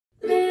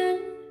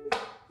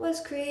was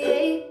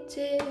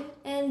created,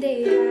 and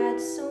they had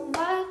so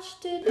much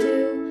to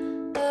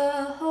do.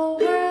 The whole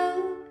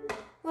world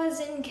was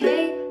in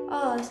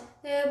chaos.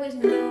 There was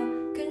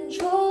no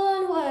control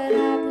on what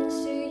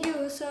happens to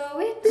you. So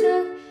we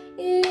took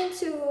it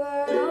into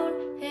our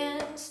own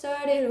hands,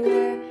 started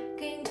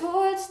working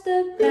towards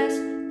the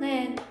best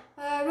land,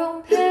 our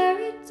own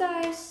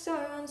paradise,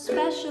 our own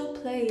special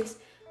place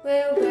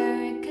where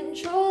we're in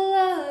control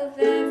of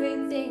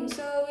everything.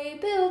 So we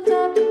built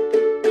up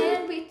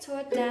and we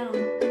tore down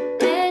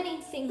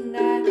anything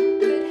that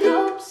could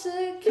help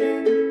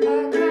secure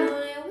our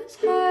ground. It was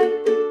hard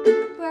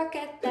work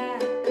at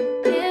that,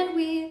 and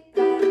we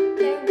thought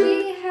that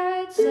we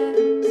had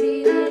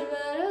succeeded,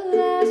 but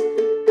alas,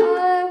 all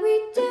that we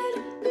did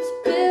was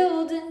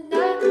build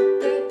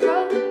another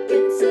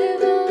broken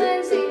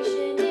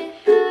civilization. It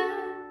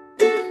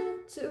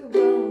happened to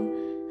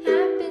Rome,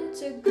 happened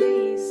to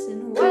Greece,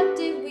 and what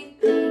did we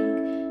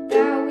think?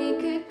 That we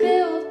could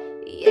build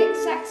the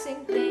exact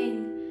same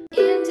thing,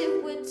 and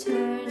it would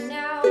turn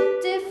out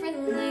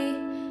differently.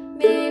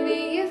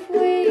 Maybe if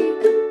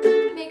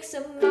we make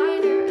some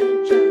minor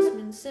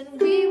adjustments, and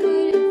we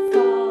wouldn't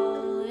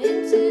fall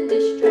into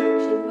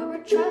distraction. But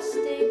we're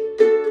trusting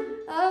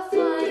a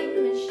flying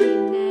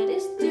machine that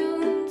is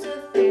doomed to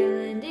fail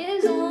and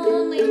is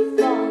only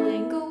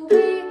falling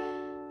away.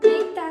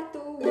 Think that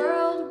the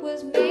world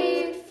was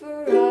made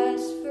for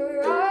us,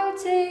 for our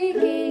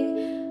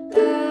taking,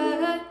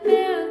 but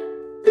man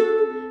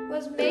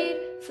was made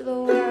for the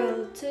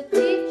world, to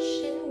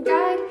teach and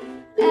guide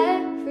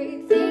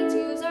everything, to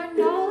use our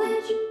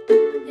knowledge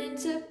and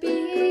to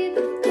be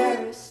the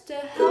first to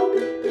help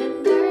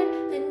and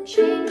learn and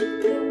change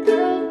the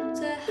world,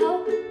 to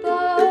help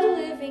all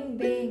living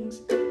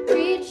beings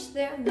reach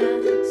their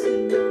maximum